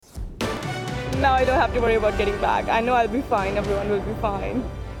now I don't have to worry about getting back. I know I'll be fine. Everyone will be fine.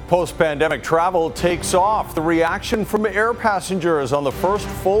 Post-pandemic travel takes off. The reaction from air passengers on the first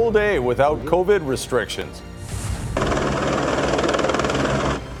full day without COVID restrictions.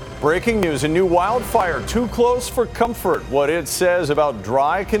 Breaking news, a new wildfire too close for comfort. What it says about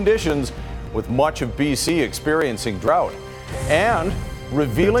dry conditions with much of BC experiencing drought. And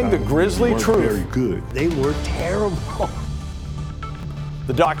revealing the grisly truth. Very good. They were terrible.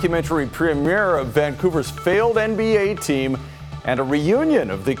 The documentary premiere of Vancouver's failed NBA team and a reunion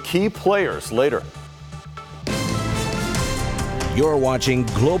of the key players later. You're watching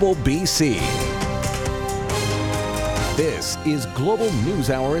Global BC. This is Global News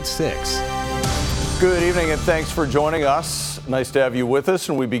Hour at 6. Good evening and thanks for joining us. Nice to have you with us,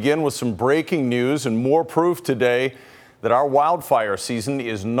 and we begin with some breaking news and more proof today that our wildfire season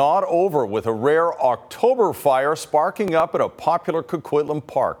is not over, with a rare October fire sparking up at a popular Coquitlam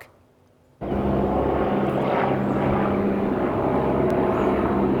park.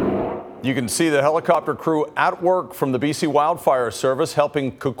 You can see the helicopter crew at work from the BC Wildfire Service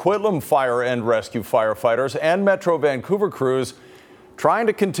helping Coquitlam Fire and Rescue firefighters and Metro Vancouver crews trying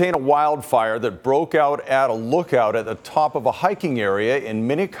to contain a wildfire that broke out at a lookout at the top of a hiking area in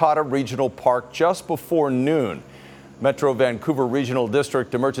Minikata Regional Park just before noon. Metro Vancouver Regional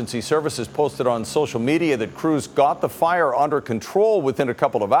District Emergency Services posted on social media that crews got the fire under control within a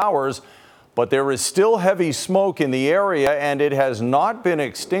couple of hours, but there is still heavy smoke in the area and it has not been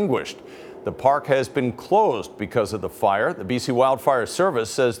extinguished. The park has been closed because of the fire. The BC Wildfire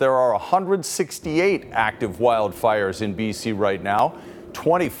Service says there are 168 active wildfires in BC right now.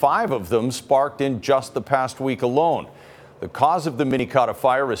 25 of them sparked in just the past week alone. The cause of the Minikata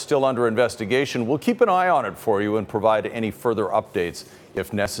fire is still under investigation. We'll keep an eye on it for you and provide any further updates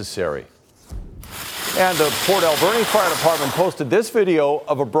if necessary. And the Port Alberni Fire Department posted this video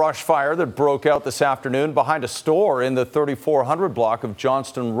of a brush fire that broke out this afternoon behind a store in the 3400 block of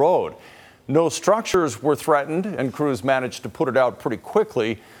Johnston Road. No structures were threatened and crews managed to put it out pretty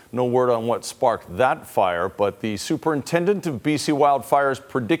quickly. No word on what sparked that fire, but the superintendent of BC Wildfire's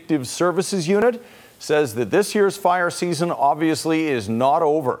Predictive Services Unit says that this year's fire season obviously is not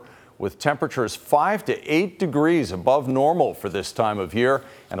over, with temperatures 5 to 8 degrees above normal for this time of year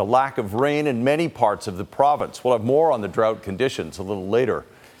and a lack of rain in many parts of the province. We'll have more on the drought conditions a little later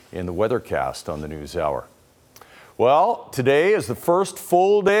in the weathercast on the News Hour. Well, today is the first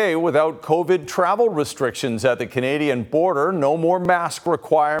full day without COVID travel restrictions at the Canadian border. No more mask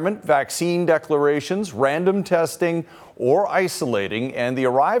requirement, vaccine declarations, random testing, or isolating, and the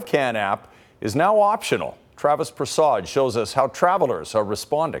ArriveCan app is now optional. Travis Prasad shows us how travelers are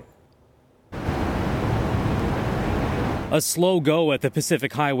responding. A slow go at the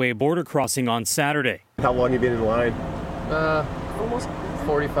Pacific Highway border crossing on Saturday. How long have you been in line? Almost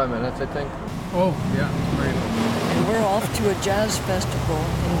 45 minutes, I think. Oh, yeah, great. And we're off to a jazz festival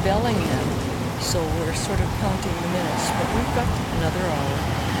in Bellingham, so we're sort of counting the minutes, but we've got another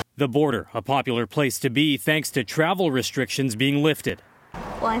hour. The border, a popular place to be thanks to travel restrictions being lifted.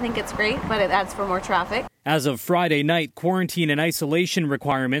 Well, I think it's great, but it adds for more traffic. As of Friday night, quarantine and isolation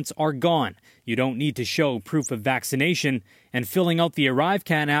requirements are gone. You don't need to show proof of vaccination, and filling out the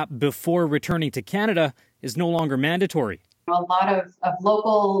ArriveCan app before returning to Canada is no longer mandatory. A lot of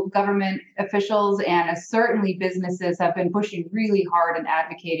local government officials and certainly businesses have been pushing really hard and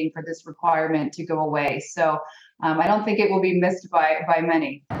advocating for this requirement to go away. So I don't think it will be missed by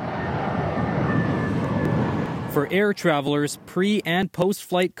many. For air travelers, pre- and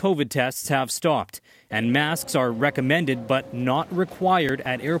post-flight COVID tests have stopped, and masks are recommended but not required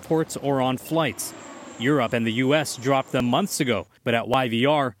at airports or on flights. Europe and the U.S. dropped them months ago, but at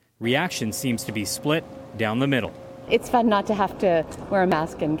YVR, reaction seems to be split down the middle. It's fun not to have to wear a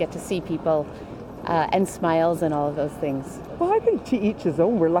mask and get to see people and smiles and all of those things. Well, I think to each his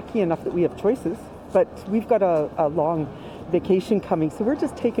own. We're lucky enough that we have choices, but we've got a long vacation coming, so we're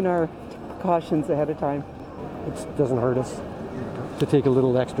just taking our precautions ahead of time. It doesn't hurt us to take a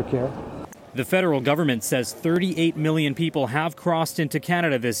little extra care. The federal government says 38 million people have crossed into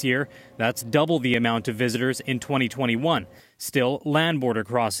Canada this year. That's double the amount of visitors in 2021. Still, land border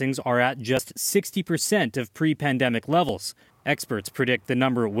crossings are at just 60% of pre-pandemic levels. Experts predict the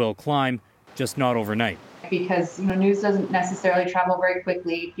number will climb, just not overnight. Because news doesn't necessarily travel very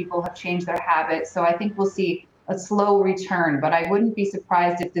quickly. People have changed their habits. So I think we'll see a slow return. But I wouldn't be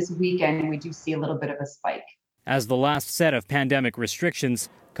surprised if this weekend we do see a little bit of a spike. As the last set of pandemic restrictions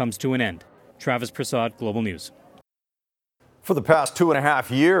comes to an end. Travis Prasad, Global News. For the past 2.5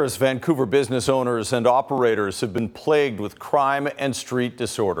 years, Vancouver business owners and operators have been plagued with crime and street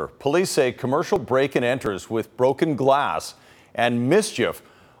disorder. Police say commercial break-and-enters with broken glass and mischief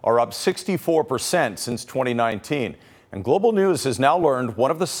are up 64% since 2019. And Global News has now learned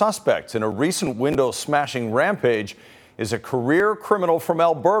one of the suspects in a recent window-smashing rampage is a career criminal from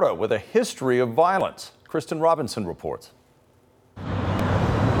Alberta with a history of violence. Kristen Robinson reports.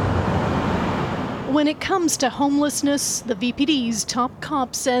 When it comes to homelessness, the VPD's top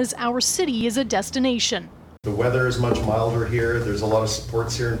cop says our city is a destination. The weather is much milder here. There's a lot of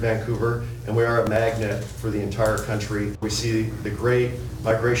supports here in Vancouver, and we are a magnet for the entire country. We see the great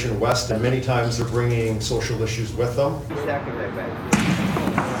migration west, and many times they're bringing social issues with them.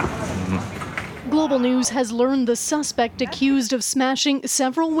 Global News has learned the suspect accused of smashing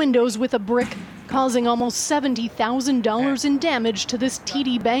several windows with a brick, causing almost $70,000 in damage to this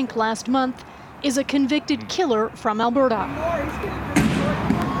TD Bank last month, is a convicted killer from Alberta.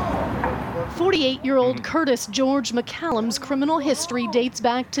 48-year-old Curtis George McCallum's criminal history dates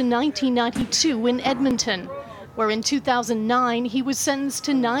back to 1992 in Edmonton, where in 2009 he was sentenced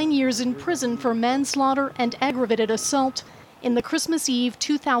to 9 years in prison for manslaughter and aggravated assault in the Christmas Eve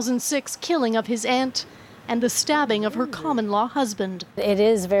 2006 killing of his aunt and the stabbing of her common-law husband. It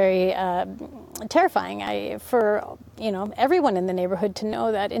is very terrifying for everyone in the neighborhood to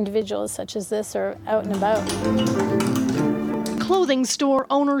know that individuals such as this are out and about. Clothing store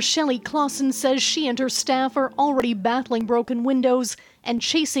owner Shelley Clausen says she and her staff are already battling broken windows and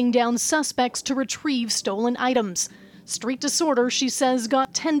chasing down suspects to retrieve stolen items. Street disorder, she says,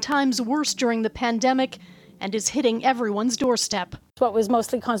 got 10 times worse during the pandemic and is hitting everyone's doorstep. What was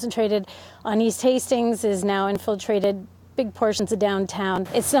mostly concentrated on East Hastings is now infiltrated big portions of downtown.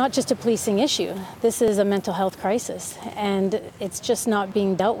 It's not just a policing issue. This is a mental health crisis, and it's just not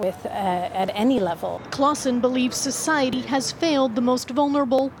being dealt with at any level. Clausen believes society has failed the most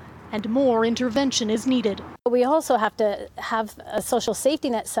vulnerable and more intervention is needed. We also have to have a social safety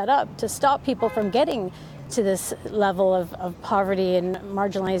net set up to stop people from getting to this level of poverty and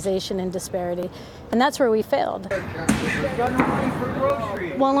marginalization and disparity. And that's where we failed.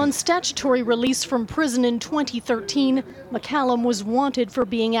 While on statutory release from prison in 2013, McCallum was wanted for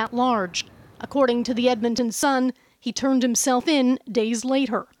being at large. According to the Edmonton Sun, he turned himself in days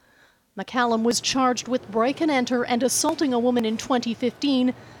later. McCallum was charged with break and enter and assaulting a woman in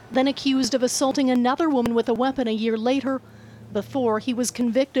 2015, then accused of assaulting another woman with a weapon a year later, before he was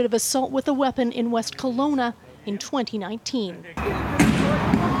convicted of assault with a weapon in West Kelowna in 2019.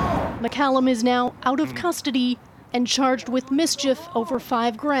 McCallum is now out of custody and charged with mischief over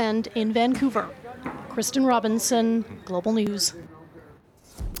 $5,000 in Vancouver. Kristen Robinson, Global News.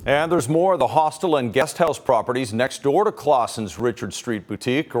 And there's more. The hostel and guest house properties next door to Clausen's Richard Street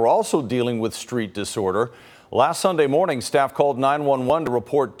Boutique are also dealing with street disorder. Last Sunday morning, staff called 911 to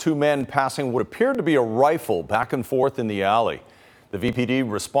report two men passing what appeared to be a rifle back and forth in the alley. The VPD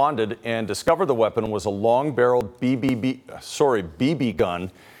responded and discovered the weapon was a long-barreled BB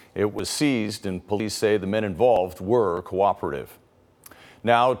gun. It was seized, and police say the men involved were cooperative.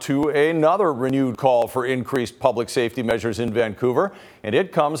 Now to another renewed call for increased public safety measures in Vancouver, and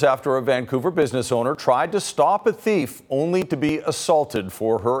it comes after a Vancouver business owner tried to stop a thief only to be assaulted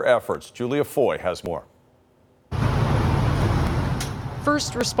for her efforts. Julia Foy has more.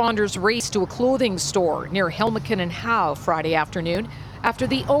 First responders raced to a clothing store near Helmeken and Howe Friday afternoon after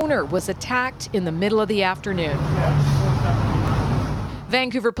the owner was attacked in the middle of the afternoon.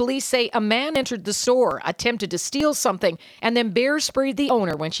 Vancouver police say a man entered the store, attempted to steal something, and then bear sprayed the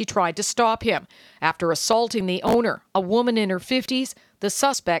owner when she tried to stop him. After assaulting the owner, a woman in her 50s, the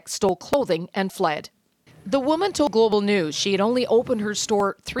suspect stole clothing and fled. The woman told Global News she had only opened her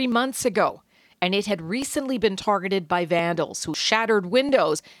store 3 months ago, and it had recently been targeted by vandals who shattered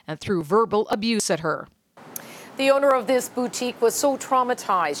windows and threw verbal abuse at her. The owner of this boutique was so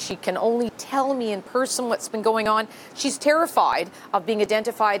traumatized she can only tell me in person what's been going on. She's terrified of being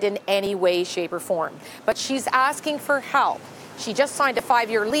identified in any way, shape, or form. But she's asking for help. She just signed a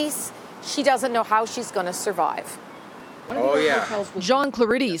 5-year lease. She doesn't know how she's going to survive. Oh, yeah. John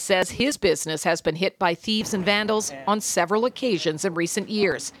Clarides says his business has been hit by thieves and vandals on several occasions in recent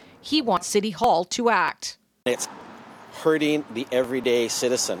years. He wants City Hall to act. It's hurting the everyday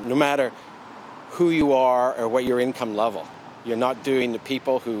citizen, no matter who you are or what your income level. You're not doing the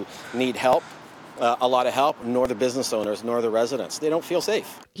people who need help, a lot of help, nor the business owners, nor the residents. They don't feel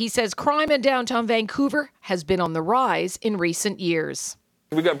safe. He says crime in downtown Vancouver has been on the rise in recent years.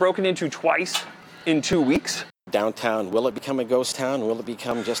 We got broken into twice in 2 weeks. Downtown, will it become a ghost town? Will it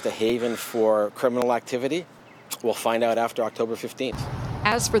become just a haven for criminal activity? We'll find out after October 15th.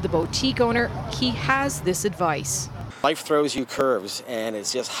 As for the boutique owner, he has this advice. Life throws you curves, and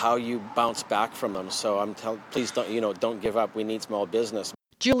it's just how you bounce back from them. So please don't give up. We need small business.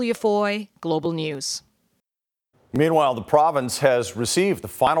 Julia Foy, Global News. Meanwhile, the province has received the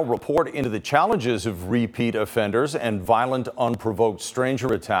final report into the challenges of repeat offenders and violent, unprovoked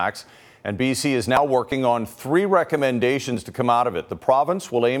stranger attacks. And BC is now working on 3 recommendations to come out of it. The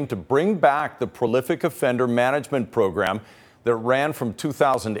province will aim to bring back the Prolific Offender Management Program that ran from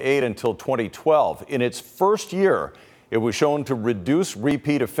 2008 until 2012. In its first year, it was shown to reduce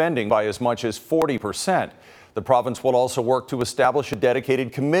repeat offending by as much as 40%. The province will also work to establish a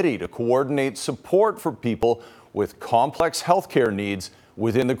dedicated committee to coordinate support for people with complex health care needs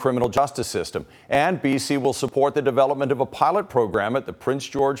within the criminal justice system. And BC will support the development of a pilot program at the Prince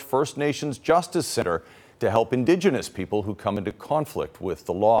George First Nations Justice Centre to help Indigenous people who come into conflict with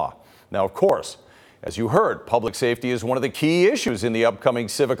the law. Now, of course, as you heard, public safety is one of the key issues in the upcoming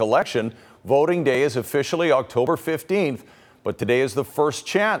civic election. Voting day is officially October 15th, but today is the first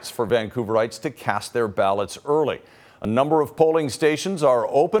chance for Vancouverites to cast their ballots early. A number of polling stations are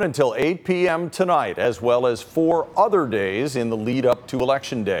open until 8 p.m. tonight, as well as 4 other days in the lead up to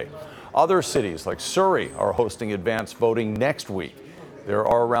Election Day. Other cities like Surrey are hosting advanced voting next week. There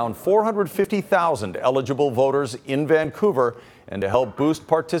are around 450,000 eligible voters in Vancouver, and to help boost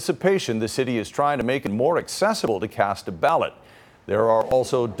participation, the city is trying to make it more accessible to cast a ballot. There are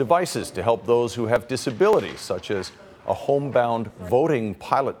also devices to help those who have disabilities, such as a homebound voting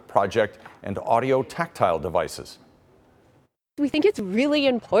pilot project and audio tactile devices. We think it's really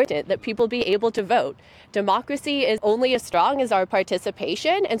important that people be able to vote. Democracy is only as strong as our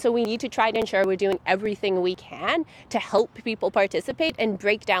participation, and so we need to try to ensure we're doing everything we can to help people participate and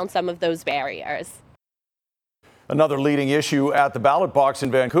break down some of those barriers. Another leading issue at the ballot box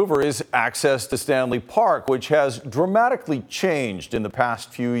in Vancouver is access to Stanley Park, which has dramatically changed in the past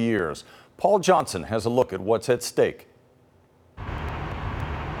few years. Paul Johnson has a look at what's at stake.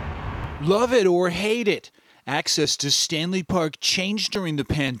 Love it or hate it, access to Stanley Park changed during the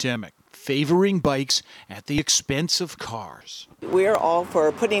pandemic, favoring bikes at the expense of cars. We're all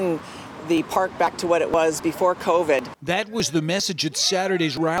for putting the park back to what it was before COVID. That was the message at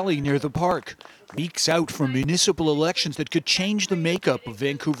Saturday's rally near the park, weeks out from municipal elections that could change the makeup of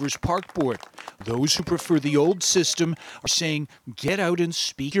Vancouver's park board. Those who prefer the old system are saying, get out and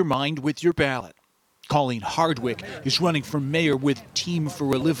speak your mind with your ballot. Colleen Hardwick is running for mayor with Team for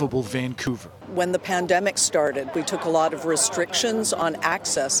a Livable Vancouver. When the pandemic started, we took a lot of restrictions on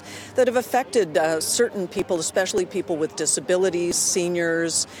access that have affected certain people, especially people with disabilities,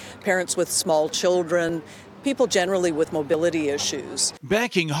 seniors, parents with small children, people generally with mobility issues.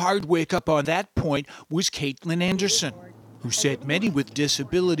 Backing Hardwick up on that point was Caitlin Anderson, who said many with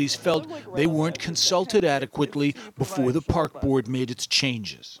disabilities felt they weren't consulted adequately before the park board made its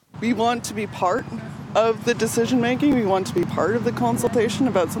changes. We want to be part of the decision making. We want to be part of the consultation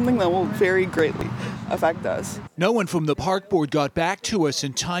about something that will very greatly affect us. No one from the park board got back to us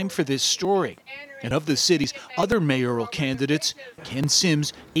in time for this story. And of the city's other mayoral candidates, Ken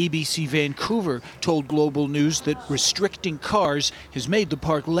Sims, ABC Vancouver, told Global News that restricting cars has made the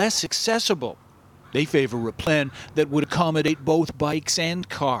park less accessible. They favor a plan that would accommodate both bikes and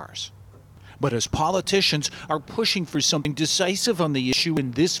cars. But as politicians are pushing for something decisive on the issue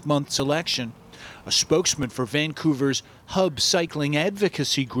in this month's election, a spokesman for Vancouver's Hub Cycling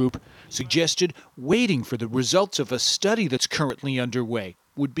Advocacy Group suggested waiting for the results of a study that's currently underway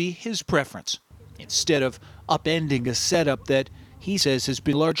would be his preference, instead of upending a setup that he says has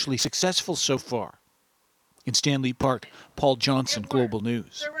been largely successful so far. In Stanley Park, Paul Johnson, Global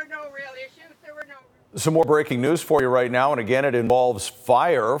News. Some more breaking news for you right now, and again, it involves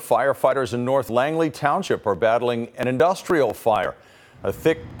fire. Firefighters in North Langley Township are battling an industrial fire. A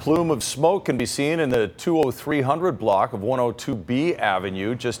thick plume of smoke can be seen in the 20300 block of 102B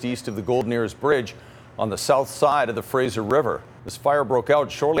Avenue, just east of the Golden Ears Bridge on the south side of the Fraser River. This fire broke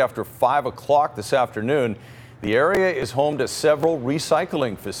out shortly after 5 o'clock this afternoon. The area is home to several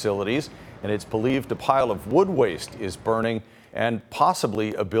recycling facilities, and it's believed a pile of wood waste is burning and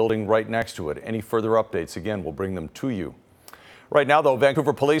possibly a building right next to it. Any further updates, again, we'll bring them to you. Right now, though,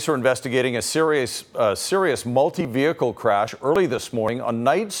 Vancouver police are investigating a serious multi-vehicle crash early this morning on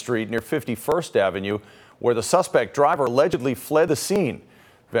Knight Street near 51st Avenue, where the suspect driver allegedly fled the scene.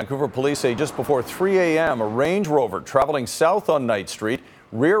 Vancouver police say just before 3 a.m., a Range Rover traveling south on Knight Street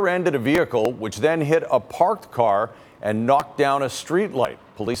rear-ended a vehicle, which then hit a parked car and knocked down a street light.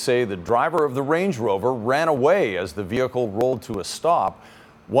 Police say the driver of the Range Rover ran away as the vehicle rolled to a stop.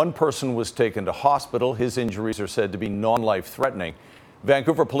 One person was taken to hospital. His injuries are said to be non-life-threatening.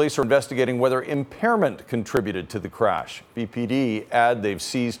 Vancouver police are investigating whether impairment contributed to the crash. VPD add they've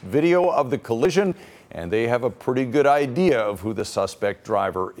seized video of the collision, and they have a pretty good idea of who the suspect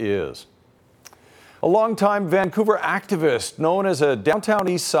driver is. A longtime Vancouver activist known as a downtown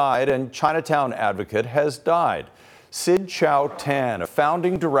east side and Chinatown advocate has died. Sid Chow Tan, a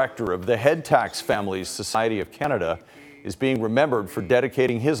founding director of the Head Tax Families Society of Canada, is being remembered for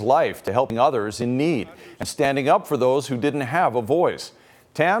dedicating his life to helping others in need and standing up for those who didn't have a voice.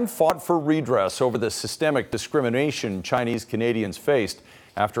 Tan fought for redress over the systemic discrimination Chinese Canadians faced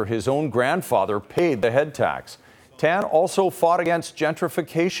after his own grandfather paid the head tax. Tan also fought against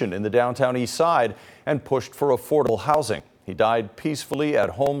gentrification in the downtown east side and pushed for affordable housing. He died peacefully at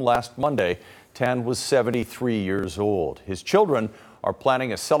home last Monday. Tan was 73 years old. His children are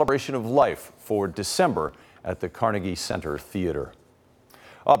planning a celebration of life for December at the Carnegie Centre Theatre.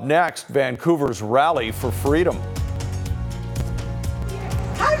 Up next, Vancouver's Rally for Freedom.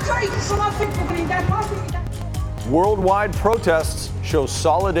 Worldwide protests show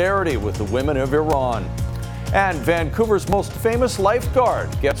solidarity with the women of Iran. And Vancouver's most famous lifeguard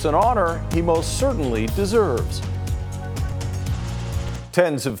gets an honor he most certainly deserves.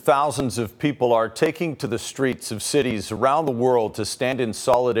 Tens of thousands of people are taking to the streets of cities around the world to stand in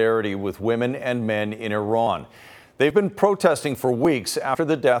solidarity with women and men in Iran. They've been protesting for weeks after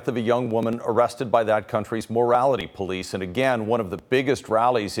the death of a young woman arrested by that country's morality police. And again, one of the biggest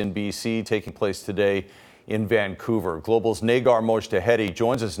rallies in BC taking place today in Vancouver. Global's Nagar Mojtahedi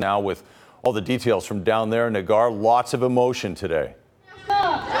joins us now with all the details from down there. Nagar, lots of emotion today.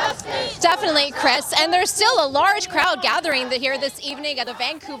 Definitely, Chris. And there's still a large crowd gathering here this evening at the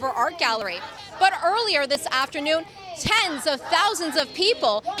Vancouver Art Gallery. But earlier this afternoon, tens of thousands of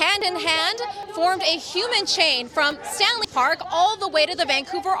people, hand in hand, formed a human chain from Stanley Park all the way to the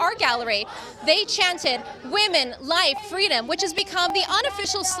Vancouver Art Gallery. They chanted, "Women, Life, Freedom," which has become the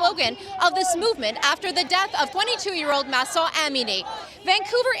unofficial slogan of this movement after the death of 22-year-old Mahsa Amini.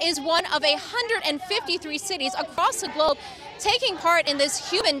 Vancouver is one of 153 cities across the globe taking part in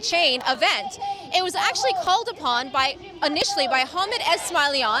this human chain event. It was actually called upon initially by Hamid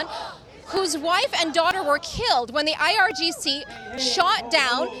Esmailian, whose wife and daughter were killed when the IRGC shot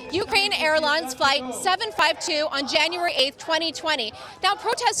down Ukraine Airlines Flight 752 on January 8, 2020. Now,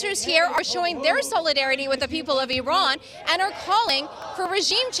 protesters here are showing their solidarity with the people of Iran and are calling for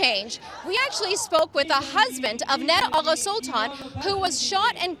regime change. We actually spoke with the husband of Ned Agha Sultan, who was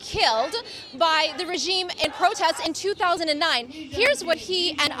shot and killed by the regime in protests in 2009. Here's what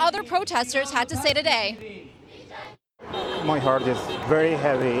he and other protesters had to say today. My heart is very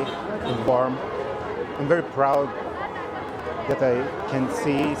heavy and warm. I'm very proud that I can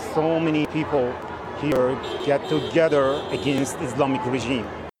see so many people here get together against Islamic regime.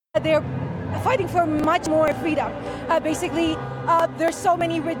 They're fighting for much more freedom. Basically, there's so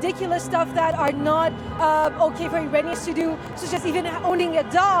many ridiculous stuff that are not okay for Iranians to do, such as even owning a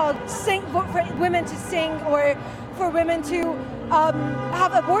dog, for women to sing, or for women to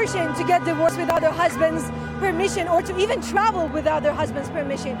have abortion, to get divorced without their husband's permission, or to even travel without their husband's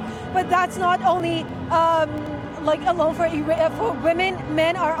permission. But that's not only alone for women.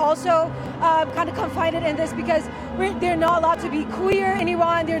 Men are also kind of confined in this because they're not allowed to be queer in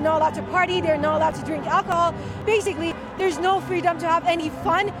Iran. They're not allowed to party. They're not allowed to drink alcohol. Basically, there's no freedom to have any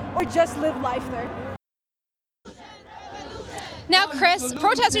fun or just live life there. Now, Chris,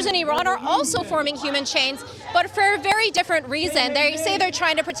 protesters in Iran are also forming human chains, but for a very different reason. They say they're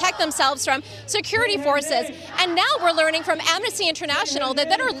trying to protect themselves from security forces. And now we're learning from Amnesty International that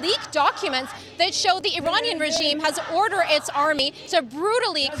there are leaked documents that show the Iranian regime has ordered its army to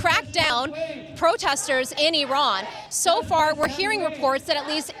brutally crack down protesters in Iran. So far, we're hearing reports that at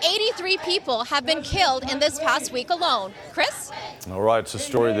least 83 people have been killed in this past week alone. Chris? All right, it's a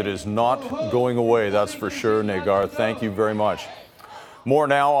story that is not going away, that's for sure. Nagar, thank you very much. More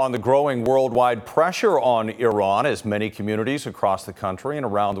now on the growing worldwide pressure on Iran as many communities across the country and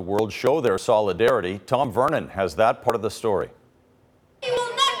around the world show their solidarity. Tom Vernon has that part of the story. We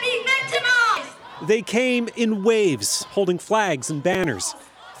will not be victimized! They came in waves, holding flags and banners.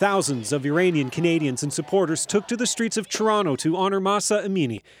 Thousands of Iranian Canadians and supporters took to the streets of Toronto to honor Mahsa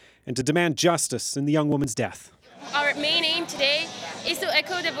Amini and to demand justice in the young woman's death. Our main aim today is to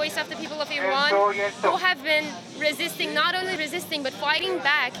echo the voice of the people of Iran who have been resisting, not only resisting, but fighting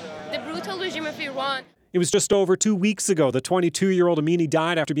back the brutal regime of Iran. It was just over 2 weeks ago the 22-year-old Amini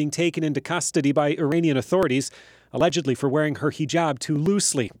died after being taken into custody by Iranian authorities, allegedly for wearing her hijab too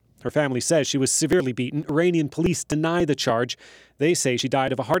loosely. Her family says she was severely beaten. Iranian police deny the charge. They say she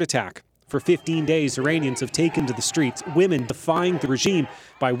died of a heart attack. For 15 days, Iranians have taken to the streets, women defying the regime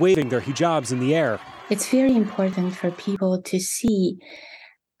by waving their hijabs in the air. It's very important for people to see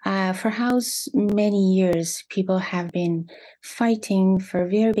for how many years people have been fighting for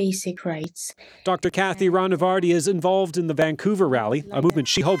very basic rights. Dr. Kathy Ranavardi is involved in the Vancouver rally, a movement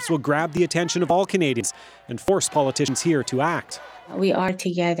she hopes will grab the attention of all Canadians and force politicians here to act. We are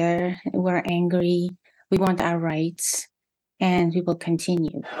together, we're angry, We want our rights, and we will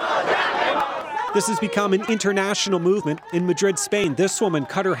continue. This has become an international movement. In Madrid, Spain, this woman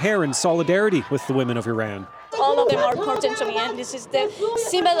cut her hair in solidarity with the women of Iran. All of them are important to me, and this is the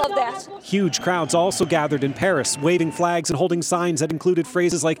symbol of that. Huge crowds also gathered in Paris, waving flags and holding signs that included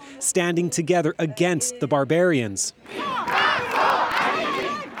phrases like standing together against the barbarians.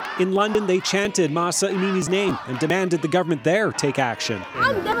 In London, they chanted Mahsa Amini's name and demanded the government there take action.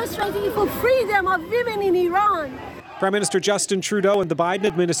 I'm demonstrating for freedom of women in Iran. Prime Minister Justin Trudeau and the Biden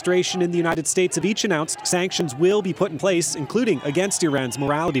administration in the United States have each announced sanctions will be put in place, including against Iran's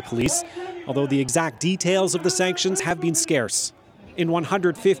morality police, although the exact details of the sanctions have been scarce. In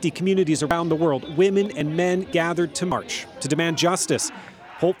 150 communities around the world, women and men gathered to march to demand justice,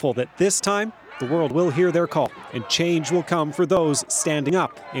 hopeful that this time the world will hear their call and change will come for those standing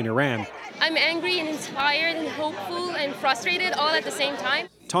up in Iran. I'm angry and inspired and hopeful and frustrated all at the same time.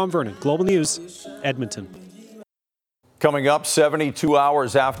 Tom Vernon, Global News, Edmonton. Coming up, 72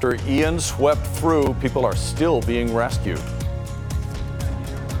 hours after Ian swept through, people are still being rescued.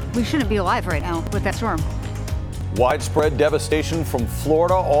 We shouldn't be alive right now with that storm. Widespread devastation from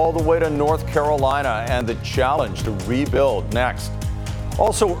Florida all the way to North Carolina and the challenge to rebuild next.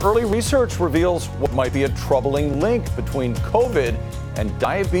 Also, early research reveals what might be a troubling link between COVID and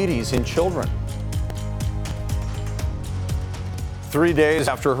diabetes in children. 3 days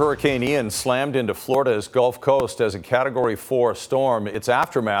after Hurricane Ian slammed into Florida's Gulf Coast as a Category 4 storm, its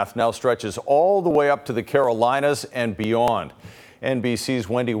aftermath now stretches all the way up to the Carolinas and beyond. NBC's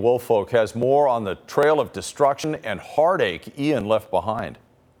Wendy Woolfolk has more on the trail of destruction and heartache Ian left behind.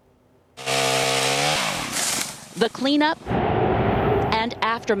 The cleanup and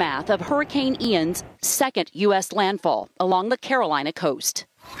aftermath of Hurricane Ian's second U.S. landfall along the Carolina coast.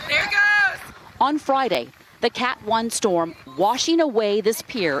 There it goes! On Friday, the Cat 1 storm washing away this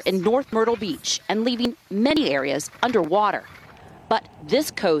pier in North Myrtle Beach and leaving many areas underwater. But this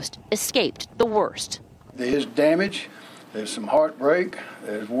coast escaped the worst. There is damage, there's some heartbreak,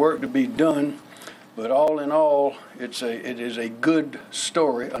 there's work to be done, but all in all, it is a good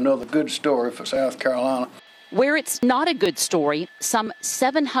story, another good story for South Carolina. Where it's not a good story, some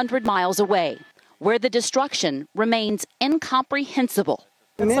 700 miles away, where the destruction remains incomprehensible.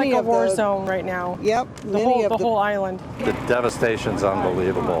 It's like a war zone right now. Yep. The whole island. The devastation's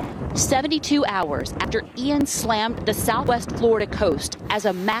unbelievable. 72 hours after Ian slammed the southwest Florida coast as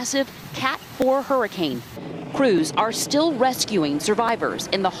a massive Cat 4 hurricane, crews are still rescuing survivors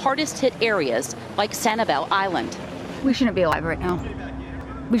in the hardest hit areas like Sanibel Island. We shouldn't be alive right now.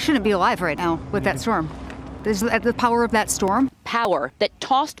 We shouldn't be alive right now with that storm. This is the power of that storm. Power that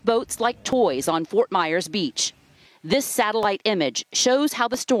tossed boats like toys on Fort Myers Beach. This satellite image shows how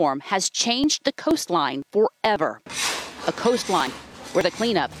the storm has changed the coastline forever. A coastline where the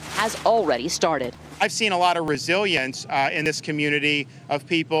cleanup has already started. I've seen a lot of resilience in this community of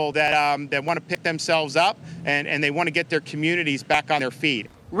people that want to pick themselves up and they want to get their communities back on their feet.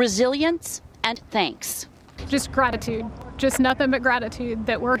 Resilience and thanks. Just gratitude. Just nothing but gratitude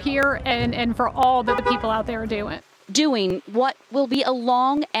that we're here and for all that the people out there are doing. Doing what will be a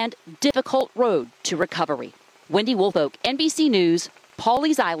long and difficult road to recovery. Wendy Woolfolk, NBC News,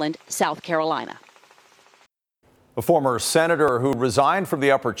 Pawleys Island, South Carolina. A former senator who resigned from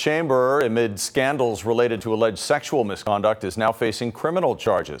the upper chamber amid scandals related to alleged sexual misconduct is now facing criminal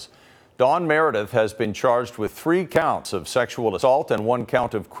charges. Dawn Meredith has been charged with 3 counts of sexual assault and 1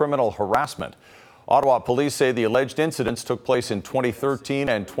 count of criminal harassment. Ottawa police say the alleged incidents took place in 2013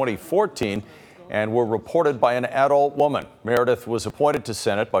 and 2014 and were reported by an adult woman. Meredith was appointed to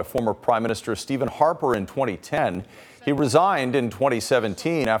Senate by former Prime Minister Stephen Harper in 2010. He resigned in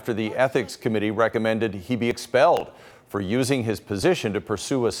 2017 after the Ethics Committee recommended he be expelled for using his position to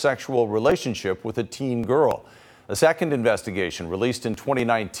pursue a sexual relationship with a teen girl. A second investigation released in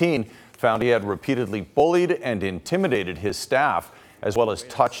 2019 found he had repeatedly bullied and intimidated his staff, as well as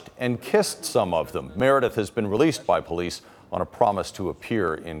touched and kissed some of them. Meredith has been released by police on a promise to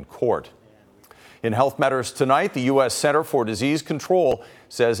appear in court. In Health Matters tonight, the U.S. Center for Disease Control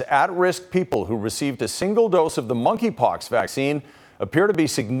says at-risk people who received a single dose of the monkeypox vaccine appear to be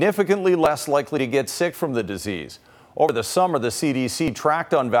significantly less likely to get sick from the disease. Over the summer, the CDC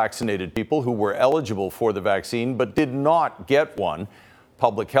tracked unvaccinated people who were eligible for the vaccine but did not get one.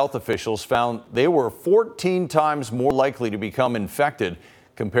 Public health officials found they were 14 times more likely to become infected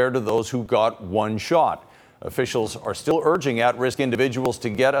compared to those who got 1 shot. Officials are still urging at-risk individuals to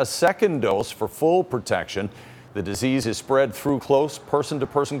get a second dose for full protection. The disease is spread through close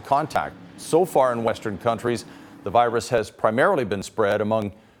person-to-person contact. So far in Western countries, the virus has primarily been spread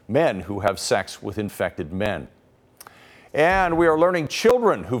among men who have sex with infected men. And we are learning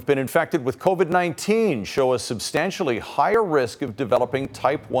children who've been infected with COVID-19 show a substantially higher risk of developing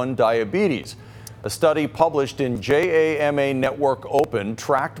type 1 diabetes. A study published in JAMA Network Open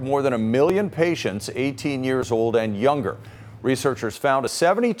tracked more than 1 million patients 18 years old and younger. Researchers found a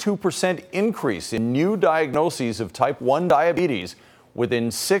 72% increase in new diagnoses of type 1 diabetes within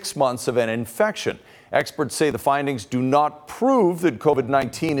 6 months of an infection. Experts say the findings do not prove that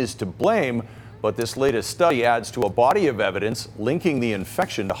COVID-19 is to blame, but this latest study adds to a body of evidence linking the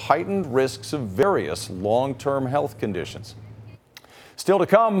infection to heightened risks of various long-term health conditions. Still to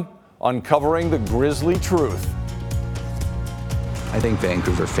come, uncovering the grisly truth. I think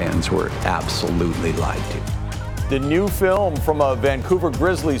Vancouver fans were absolutely lied to. The new film from a Vancouver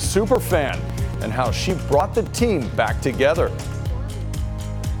Grizzlies superfan and how she brought the team back together.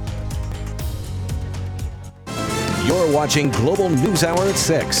 You're watching Global News Hour at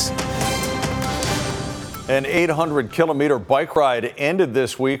 6. An 800-kilometer bike ride ended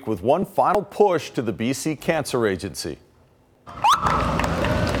this week with one final push to the BC Cancer Agency.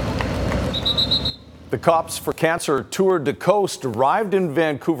 The Cops for Cancer Tour de Coast arrived in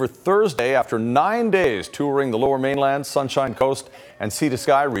Vancouver Thursday after 9 days touring the Lower Mainland, Sunshine Coast, and Sea to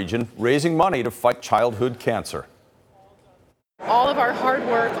Sky region, raising money to fight childhood cancer. All of our hard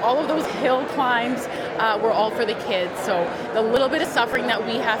work, all of those hill climbs were all for the kids. So the little bit of suffering that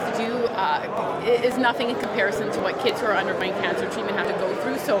we have to do is nothing in comparison to what kids who are undergoing cancer treatment have to go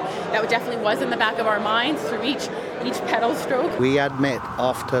through. So that definitely was in the back of our minds through each pedal stroke. We admit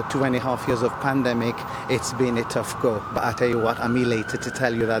after 2.5 years of pandemic, it's been a tough go. But I tell you what, I'm elated to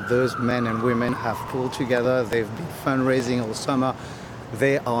tell you that those men and women have pulled together. They've been fundraising all summer.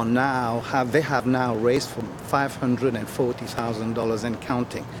 They have now raised for $540,000 and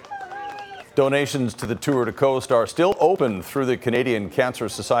counting. Donations to the Tour de Coast are still open through the Canadian Cancer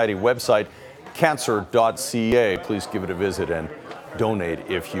Society website, cancer.ca. Please give it a visit and donate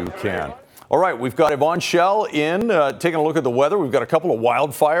if you can. All right, we've got Yvonne Schell in, taking a look at the weather. We've got a couple of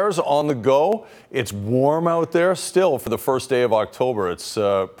wildfires on the go. It's warm out there still for the first day of October. It's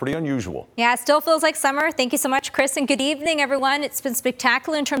pretty unusual. Yeah, it still feels like summer. Thank you so much, Chris, and good evening, everyone. It's been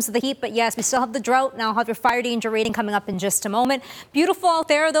spectacular in terms of the heat, but yes, we still have the drought. Now I'll have your fire danger rating coming up in just a moment. Beautiful out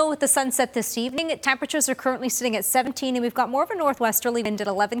there, though, with the sunset this evening. Temperatures are currently sitting at 17, and we've got more of a northwesterly wind at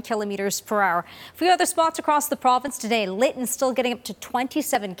 11 kilometers per hour. A few other spots across the province today. Lytton still getting up to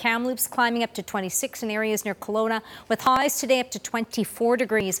 27, Kamloops climbing up to 26 in areas near Kelowna, with highs today up to 24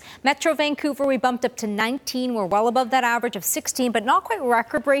 degrees. Metro Vancouver, we bumped up to 19. We're well above that average of 16, but not quite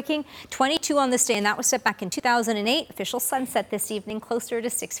record-breaking. 22 on this day, and that was set back in 2008. Official sunset this evening, closer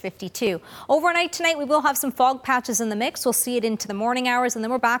to 6:52. Overnight tonight, we will have some fog patches in the mix. We'll see it into the morning hours, and then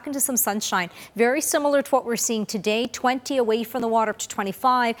we're back into some sunshine. Very similar to what we're seeing today, 20 away from the water up to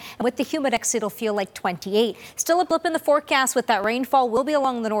 25, and with the humidex, it'll feel like 28. Still a blip in the forecast with that rainfall will be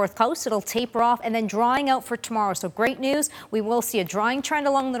along the north coast. It'll taper off and then drying out for tomorrow. So great news. We will see a drying trend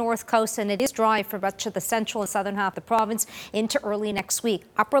along the north coast, and it is dry for much of the central and southern half of the province into early next week.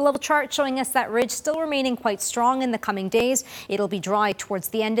 Upper level chart showing us that ridge still remaining quite strong in the coming days. It'll be dry towards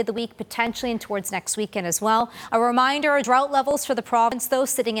the end of the week, potentially, and towards next weekend as well. A reminder, our drought levels for the province, though,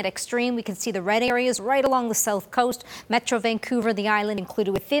 sitting at extreme. We can see the red areas right along the south coast. Metro Vancouver, the island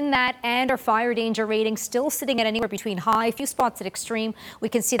included within that, and our fire danger rating still sitting at anywhere between high, a few spots at extreme. We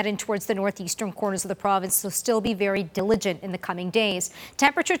can see that in towards the northeastern corners of the province, so still be very diligent in the coming days.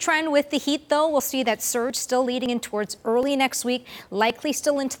 Temperature trend with the heat, though, we'll see that surge still leading in towards early next week, likely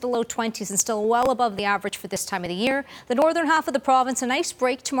still into the low 20s and still well above the average for this time of the year. The northern half of the province, a nice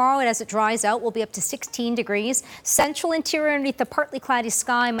break tomorrow, and as it dries out, we'll be up to 16 degrees. Central interior underneath the partly cloudy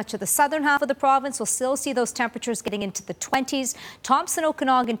sky, much of the southern half of the province will still see those temperatures getting into the 20s. Thompson,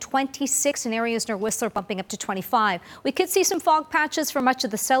 Okanagan, 26, in areas near Whistler bumping up to 25. We could see some fog patches for much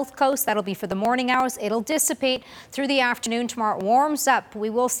of the south coast. That'll be for the morning hours. It'll dissipate through the afternoon. Tomorrow it warms up. We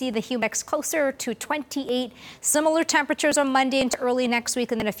will see the humidex closer to 28. Similar temperatures on Monday into early next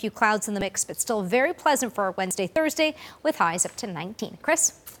week, and then a few clouds in the mix, but still very pleasant for our Wednesday, Thursday, with highs up to 19.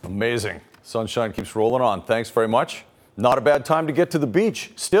 Chris? Amazing. Sunshine keeps rolling on. Thanks very much. Not a bad time to get to the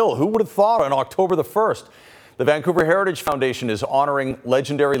beach. Still, who would have thought on October the 1st? The Vancouver Heritage Foundation is honoring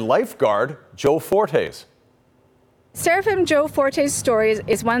legendary lifeguard Joe Fortes. Seraphim Joe Fortes' story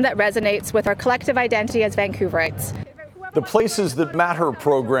is one that resonates with our collective identity as Vancouverites. The Places That Matter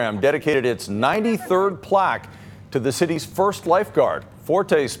program dedicated its 93rd plaque to the city's first lifeguard.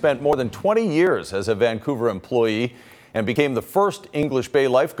 Fortes spent more than 20 years as a Vancouver employee and became the first English Bay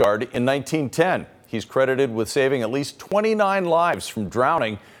lifeguard in 1910. He's credited with saving at least 29 lives from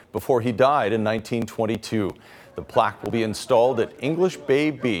drowning before he died in 1922. The plaque will be installed at English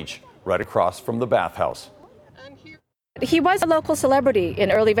Bay Beach, right across from the bathhouse. He was a local celebrity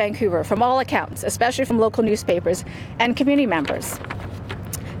in early Vancouver from all accounts, especially from local newspapers and community members,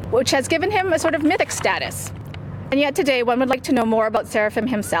 which has given him a sort of mythic status. And yet today, one would like to know more about Seraphim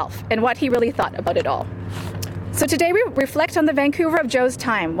himself and what he really thought about it all. So today we reflect on the Vancouver of Joe's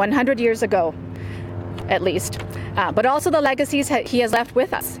time, 100 years ago, at least, but also the legacies he has left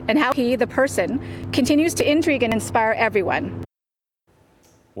with us and how he, the person, continues to intrigue and inspire everyone.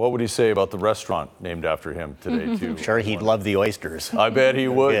 What would he say about the restaurant named after him today, too? Sure, he'd love the oysters. I bet he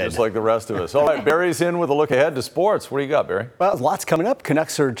would, just like the rest of us. All right, Barry's in with a look ahead to sports. What do you got, Barry? Well, lots coming up.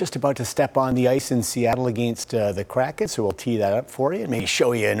 Canucks are just about to step on the ice in Seattle against the Kraken, so we'll tee that up for you and maybe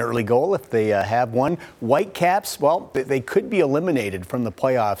show you an early goal if they have one. Whitecaps, well, they could be eliminated from the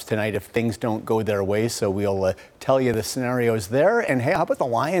playoffs tonight if things don't go their way, so we'll tell you the scenarios there. And hey, how about the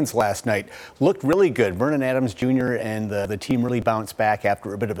Lions last night? Looked really good. Vernon Adams Jr. and the team really bounced back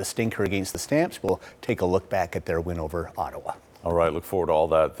after a bit of a stinker against the Stamps. We'll take a look back at their win over Ottawa. All right, look forward to all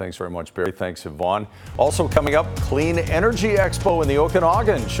that. Thanks very much, Barry. Thanks, Yvonne. Also coming up, Clean Energy Expo in the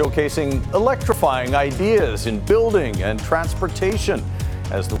Okanagan, showcasing electrifying ideas in building and transportation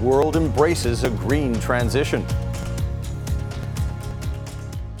as the world embraces a green transition.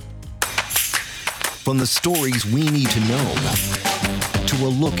 From the stories we need to know to a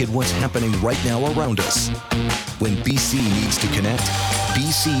look at what's happening right now around us. When BC needs to connect,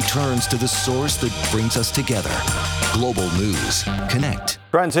 BC turns to the source that brings us together. Global News Connect.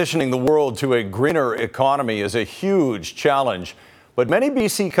 Transitioning the world to a greener economy is a huge challenge, but many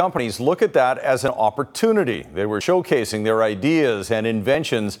BC companies look at that as an opportunity. They were showcasing their ideas and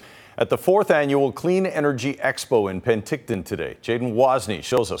inventions at the 4th annual Clean Energy Expo in Penticton today. Jaden Wozni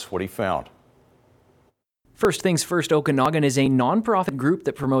shows us what he found. First Things First Okanagan is a nonprofit group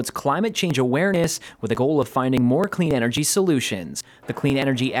that promotes climate change awareness with the goal of finding more clean energy solutions. The Clean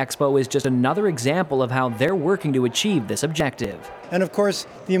Energy Expo is just another example of how they're working to achieve this objective. And of course,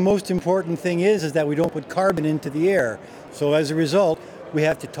 the most important thing is that we don't put carbon into the air. So as a result, we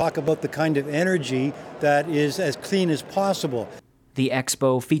have to talk about the kind of energy that is as clean as possible. The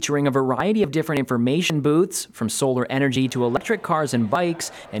expo, featuring a variety of different information booths, from solar energy to electric cars and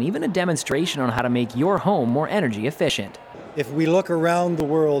bikes, and even a demonstration on how to make your home more energy efficient. If we look around the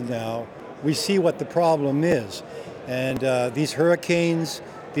world now, we see what the problem is. And these hurricanes,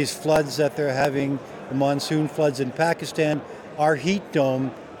 these floods that they're having, the monsoon floods in Pakistan, our heat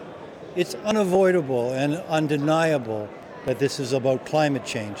dome, it's unavoidable and undeniable that this is about climate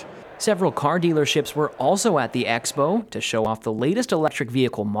change. Several car dealerships were also at the expo to show off the latest electric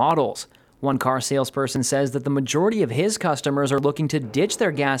vehicle models. One car salesperson says that the majority of his customers are looking to ditch their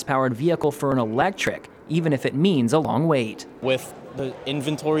gas-powered vehicle for an electric, even if it means a long wait. With the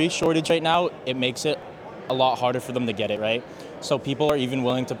inventory shortage right now, it makes it a lot harder for them to get it, right? So people are even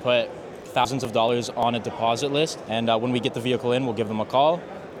willing to put thousands of dollars on a deposit list, and when we get the vehicle in, we'll give them a call.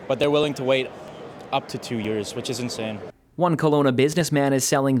 But they're willing to wait up to 2 years, which is insane. One Kelowna businessman is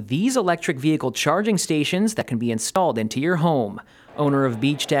selling these electric vehicle charging stations that can be installed into your home. Owner of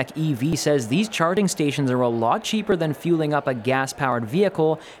Beach Tech EV says these charging stations are a lot cheaper than fueling up a gas-powered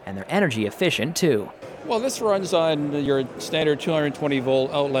vehicle, and they're energy efficient too. Well, this runs on your standard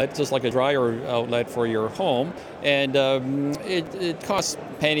 220-volt outlet, just like a dryer outlet for your home, and it costs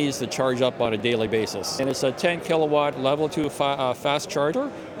pennies to charge up on a daily basis. And it's a 10-kilowatt level 2 fast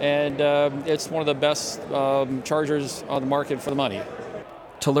charger, and it's one of the best chargers on the market for the money.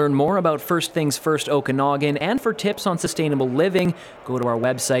 To learn more about First Things First Okanagan and for tips on sustainable living, go to our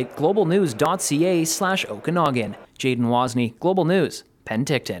website globalnews.ca/Okanagan. Jaden Wozni, Global News,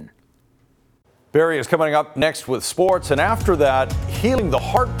 Penticton. Barry is coming up next with sports, and after that, healing the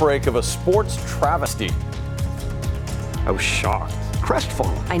heartbreak of a sports travesty. I was shocked,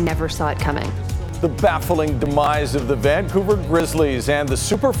 crestfallen. I never saw it coming. The baffling demise of the Vancouver Grizzlies and the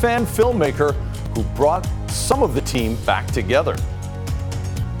superfan filmmaker who brought some of the team back together.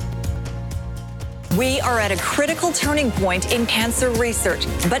 We are at a critical turning point in cancer research,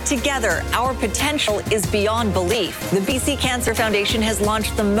 but together our potential is beyond belief. The BC Cancer Foundation has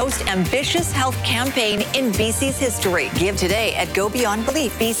launched the most ambitious health campaign in BC's history. Give today at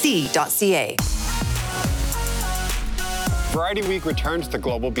gobeyondbeliefbc.ca. Variety Week returns to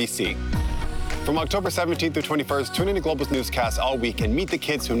Global BC. From October 17th through 21st, tune into Global's newscast all week and meet the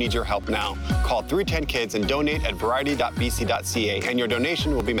kids who need your help now. Call 310-KIDS and donate at variety.bc.ca, and your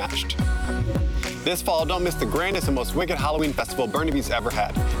donation will be matched. This fall, don't miss the grandest and most wicked Halloween festival Burnaby's ever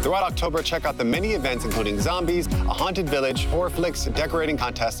had. Throughout October, check out the many events including zombies, a haunted village, horror flicks, decorating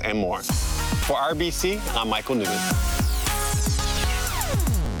contests, and more. For RBC, I'm Michael Newman.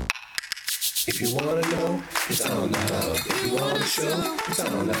 If you want to know, It's on the Hub. If you want to show, it's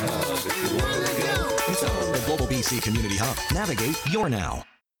on the Hub. If you want to go, it's on the Global BC Community Hub. Navigate your now.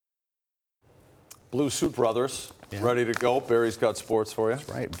 Blue Suit Brothers, ready to go. Barry's got sports for you. That's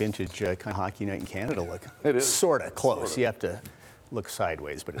right. Vintage kind of hockey night in Canada look. It is. Sort of close. You have to look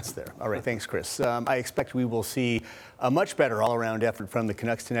sideways, but it's there. All right, thanks, Chris. I expect we will see a much better all-around effort from the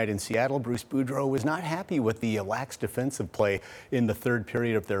Canucks tonight in Seattle. Bruce Boudreau was not happy with the lax defensive play in the third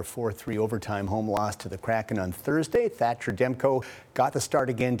period of their 4-3 overtime home loss to the Kraken on Thursday. Thatcher Demko got the start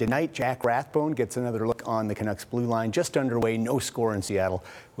again tonight. Jack Rathbone gets another look on the Canucks blue line. Just underway, no score in Seattle.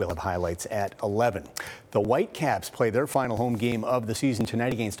 We'll have highlights at 11. The Whitecaps play their final home game of the season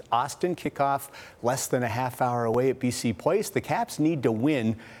tonight against Austin. Kickoff less than a half hour away at BC Place. The Caps need to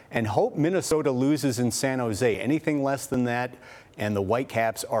win and hope Minnesota loses in San Jose. Anything less than that, and the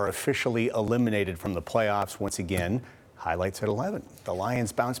Whitecaps are officially eliminated from the playoffs once again. Highlights at 11. The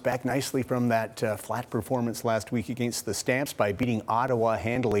Lions bounced back nicely from that flat performance last week against the Stamps by beating Ottawa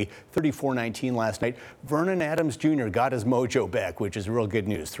handily 34-19 last night. Vernon Adams Jr. got his mojo back, which is real good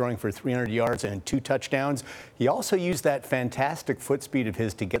news, throwing for 300 yards and 2 touchdowns. He also used that fantastic foot speed of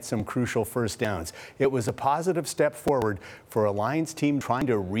his to get some crucial first downs. It was a positive step forward for a Lions team trying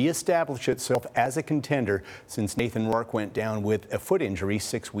to reestablish itself as a contender since Nathan Rourke went down with a foot injury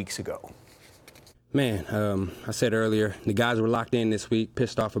 6 weeks ago. Man, I said earlier, the guys were locked in this week,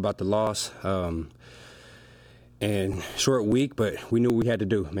 pissed off about the loss. And short week, but we knew what we had to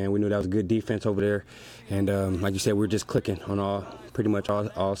do, man. We knew that was good defense over there. And like you said, we're just clicking on pretty much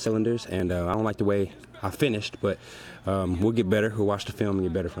all cylinders. And I don't like the way I finished, but we'll get better. We'll watch the film and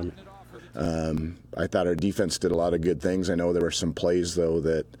get better from it. I thought our defense did a lot of good things. I know there were some plays, though,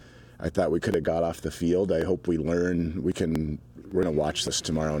 that I thought we could have got off the field. I hope we learn. We're going to watch this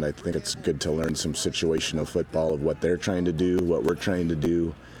tomorrow, and I think it's good to learn some situational football of what they're trying to do, what we're trying to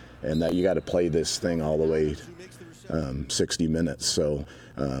do, and that you got to play this thing all the way 60 minutes. So,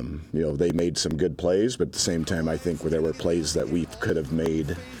 they made some good plays, but at the same time, I think there were plays that we could have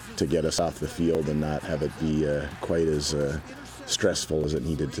made to get us off the field and not have it be quite as stressful as it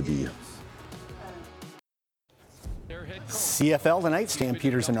needed to be. CFL tonight,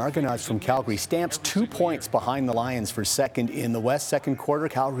 Stampeders and Argonauts from Calgary. Stamps 2 points behind the Lions for second in the West. Second quarter,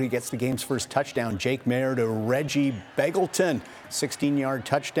 Calgary gets the game's first touchdown. Jake Mayer to Reggie Begelton. 16-yard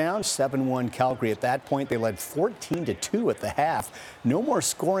touchdown, 7-1 Calgary. At that point, they led 14-2 at the half. No more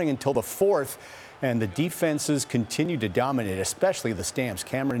scoring until the fourth. And the defenses continue to dominate, especially the Stamps.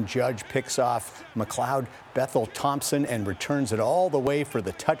 Cameron Judge picks off McLeod, Bethel Thompson, and returns it all the way for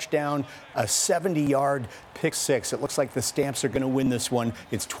the touchdown, a 70-yard pick six. It looks like the Stamps are going to win this one.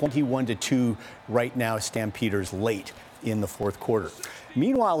 It's 21-2 right now. Stampeders late in the fourth quarter.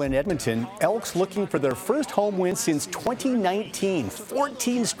 Meanwhile, in Edmonton, Elks looking for their first home win since 2019.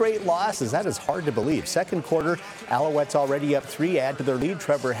 14 straight losses. That is hard to believe. Second quarter, Alouettes already up 3. Add to their lead.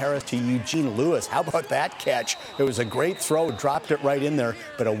 Trevor Harris to Eugene Lewis. How about that catch? It was a great throw. Dropped it right in there,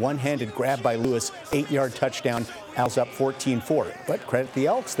 but a one-handed grab by Lewis. 8-yard touchdown. Al's up 14-4. But credit the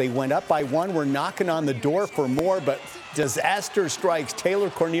Elks. They went up by 1. We're knocking on the door for more, but disaster strikes. Taylor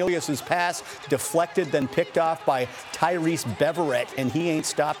Cornelius's pass deflected, then picked off by Tyrese Beverett, and he ain't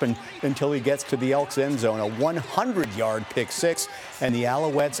stopping until he gets to the Elks end zone. A 100-yard pick six, and the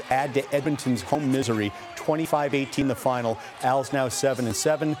Alouettes add to Edmonton's home misery. 25-18 the final. Al's now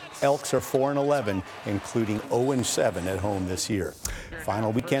 7-7. Elks are 4-11, including 0-7 at home this year.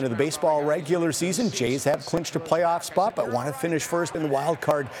 Final weekend of the baseball regular season. Jays have clinched a playoff spot, but want to finish first in the wild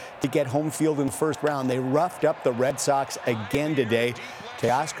card to get home field in the first round. They roughed up the Red Sox again today.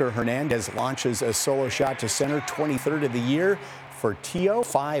 Teoscar Hernandez launches a solo shot to center, 23rd of the year for Tio.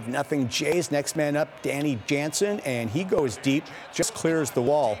 5-0 Jays. Next man up, Danny Jansen, and he goes deep, just clears the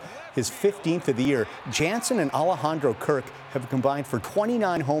wall. His 15th of the year. Jansen and Alejandro Kirk have combined for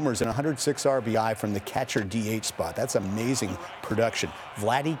 29 homers and 106 RBI from the catcher DH spot. That's amazing production.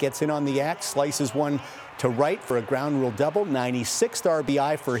 Vladdy gets in on the act, slices one to right for a ground rule double. 96th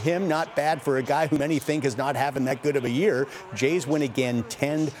RBI for him. Not bad for a guy who many think is not having that good of a year. Jays win again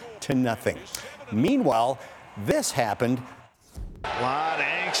 10-0. Meanwhile, this happened. A lot of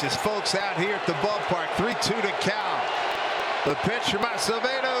anxious folks out here at the ballpark. 3-2 to count. The pitch from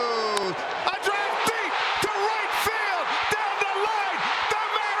Acevedo. A drive deep to right field. Down the line. The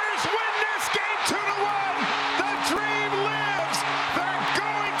Mariners win this game 2-1. The dream lives. They're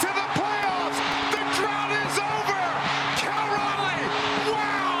going to the playoffs. The drought is over. Cal Raleigh.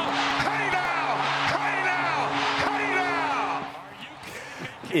 Wow. Hey now. Hey now. Hey now.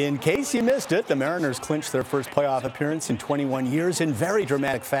 In case you missed it, the Mariners clinched their first playoff appearance in 21 years in very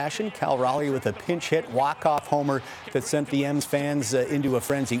dramatic fashion. Cal Raleigh with a pinch hit walk-off homer that sent the M's fans into a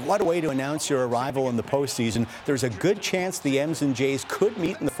frenzy. What a way to announce your arrival in the postseason. There's a good chance the M's and Jays could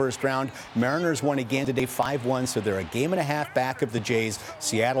meet in the first round. Mariners won again today 5-1, so they're a game and a half back of the Jays.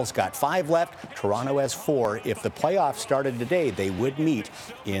 Seattle's got 5 left. Toronto has 4. If the playoffs started today, they would meet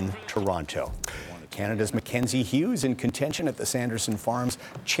in Toronto. Canada's Mackenzie Hughes in contention at the Sanderson Farms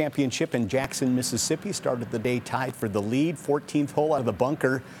Championship in Jackson, Mississippi. Started the day tied for the lead. 14th hole out of the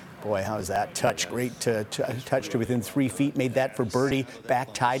bunker. Boy, how's that touch? Great touch to within 3 feet. Made that for birdie.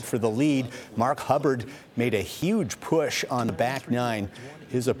 Back tied for the lead. Mark Hubbard made a huge push on the back 9.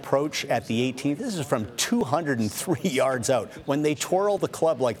 His approach at the 18th, this is from 203 yards out. When they twirl the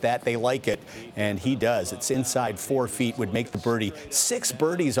club like that, they like it, and he does. It's inside 4 feet, would make the birdie. 6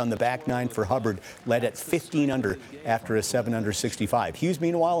 birdies on the back 9 for Hubbard, led at 15 under after a 7 under 65. Hughes,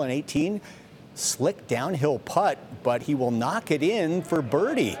 meanwhile, on 18, slick downhill putt, but he will knock it in for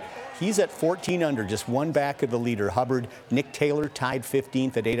birdie. He's at 14 under, just 1 back of the leader, Hubbard. Nick Taylor tied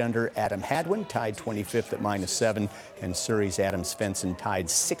 15th at 8 under. Adam Hadwin tied 25th at -7. And Surrey's Adam Svensson tied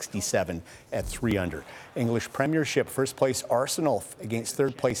 67 at 3 under. English Premiership, first place Arsenal against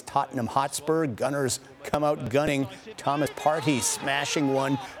third place Tottenham Hotspur. Gunners come out gunning. Thomas Partey smashing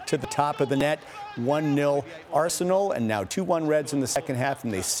one to the top of the net. 1-0 Arsenal, and now 2-1 Reds in the second half,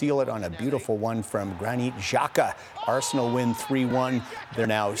 and they seal it on a beautiful one from Granit Xhaka. Arsenal win 3-1. They're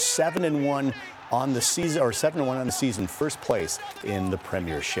now 7-1 on the season, or 7-1 on the season, first place in the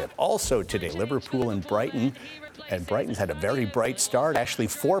Premiership. Also today, Liverpool and Brighton. And Brighton's had a very bright start, actually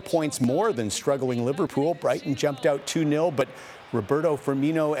 4 points more than struggling Liverpool. Brighton jumped out 2-0, but Roberto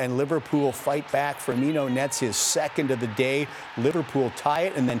Firmino and Liverpool fight back. Firmino nets his second of the day. Liverpool tie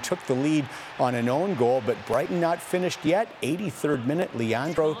it and then took the lead on an own goal, but Brighton not finished yet. 83rd minute,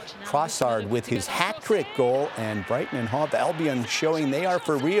 Leandro Trossard with his hat-trick goal, and Brighton and Hove Albion showing they are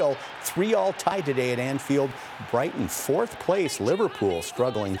for real. 3-all tie today at Anfield. Brighton 4th place, Liverpool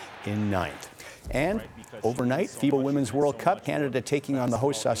struggling in 9th. And overnight, FIBA Women's World Cup, Canada taking on the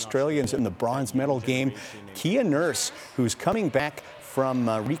host Australians in the bronze medal game. Kia Nurse, who's coming back from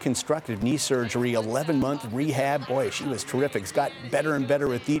reconstructive knee surgery, 11-month rehab. Boy, she was terrific. It's got better and better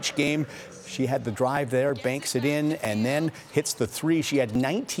with each game. She had the drive there, banks it in, and then hits the 3. She had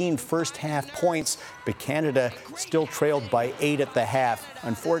 19 first-half points, but Canada still trailed by 8 at the half.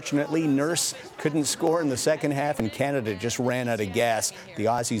 Unfortunately, Nurse couldn't score in the second half, and Canada just ran out of gas. The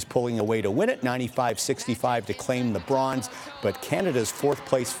Aussies pulling away to win it, 95-65 to claim the bronze, but Canada's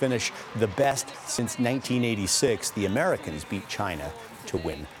 4th-place finish, the best since 1986. The Americans beat China to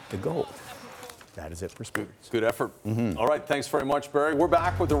win the gold. That is it for sports. Good effort. All right, thanks very much, Barry. We're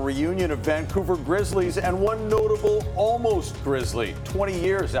back with a reunion of Vancouver Grizzlies and one notable almost Grizzly 20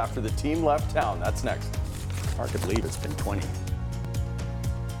 years after the team left town. That's next. Hard to believe it's been 20.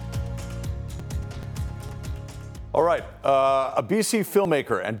 All right, a BC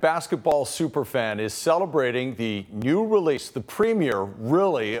filmmaker and basketball superfan is celebrating the new release, the premiere,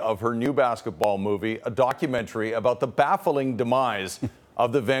 really, of her new basketball movie, a documentary about the baffling demise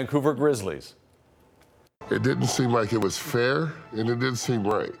of the Vancouver Grizzlies. It didn't seem like it was fair, and it didn't seem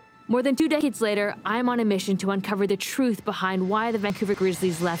right. More than 2 decades later, I'm on a mission to uncover the truth behind why the Vancouver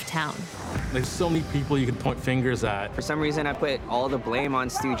Grizzlies left town. There's so many people you can point fingers at. For some reason, I put all the blame on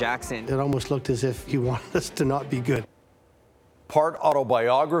Stu Jackson. It almost looked as if he wanted us to not be good. Part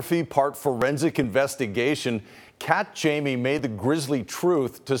autobiography, part forensic investigation, Kat Jamie made the grisly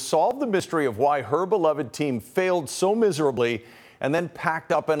truth to solve the mystery of why her beloved team failed so miserably and then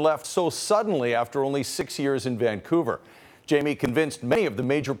packed up and left so suddenly after only 6 years in Vancouver. Jamie convinced many of the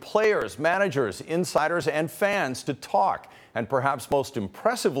major players, managers, insiders, and fans to talk. And perhaps most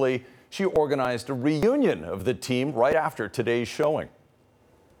impressively, she organized a reunion of the team right after today's showing.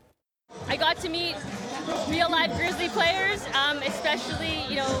 I got to meet real live Grizzly players, especially,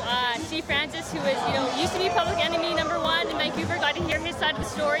 Steve Francis, who is, used to be public enemy #1 in Vancouver. Got to hear his side of the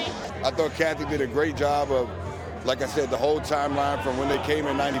story. I thought Kathy did a great job of, like I said, the whole timeline from when they came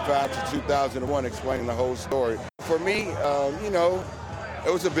in 95 to 2001, explaining the whole story. For me,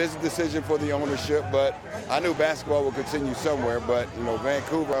 it was a business decision for the ownership, but I knew basketball would continue somewhere. But,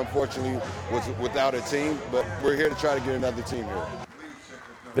 Vancouver, unfortunately, was without a team, but we're here to try to get another team here.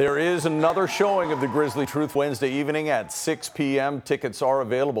 There is another showing of the Grizzly Truth Wednesday evening at 6 p.m. Tickets are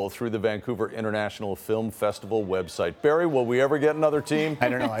available through the Vancouver International Film Festival website. Barry, will we ever get another team? I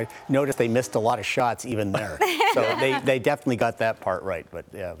don't know. I noticed they missed a lot of shots even there. So they definitely got that part right. But,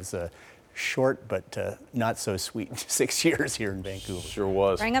 yeah, it was a short but not so sweet 6 years here in Vancouver. Sure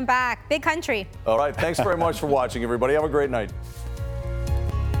was. Bring them back. Big country. All right. Thanks very much for watching, everybody. Have a great night.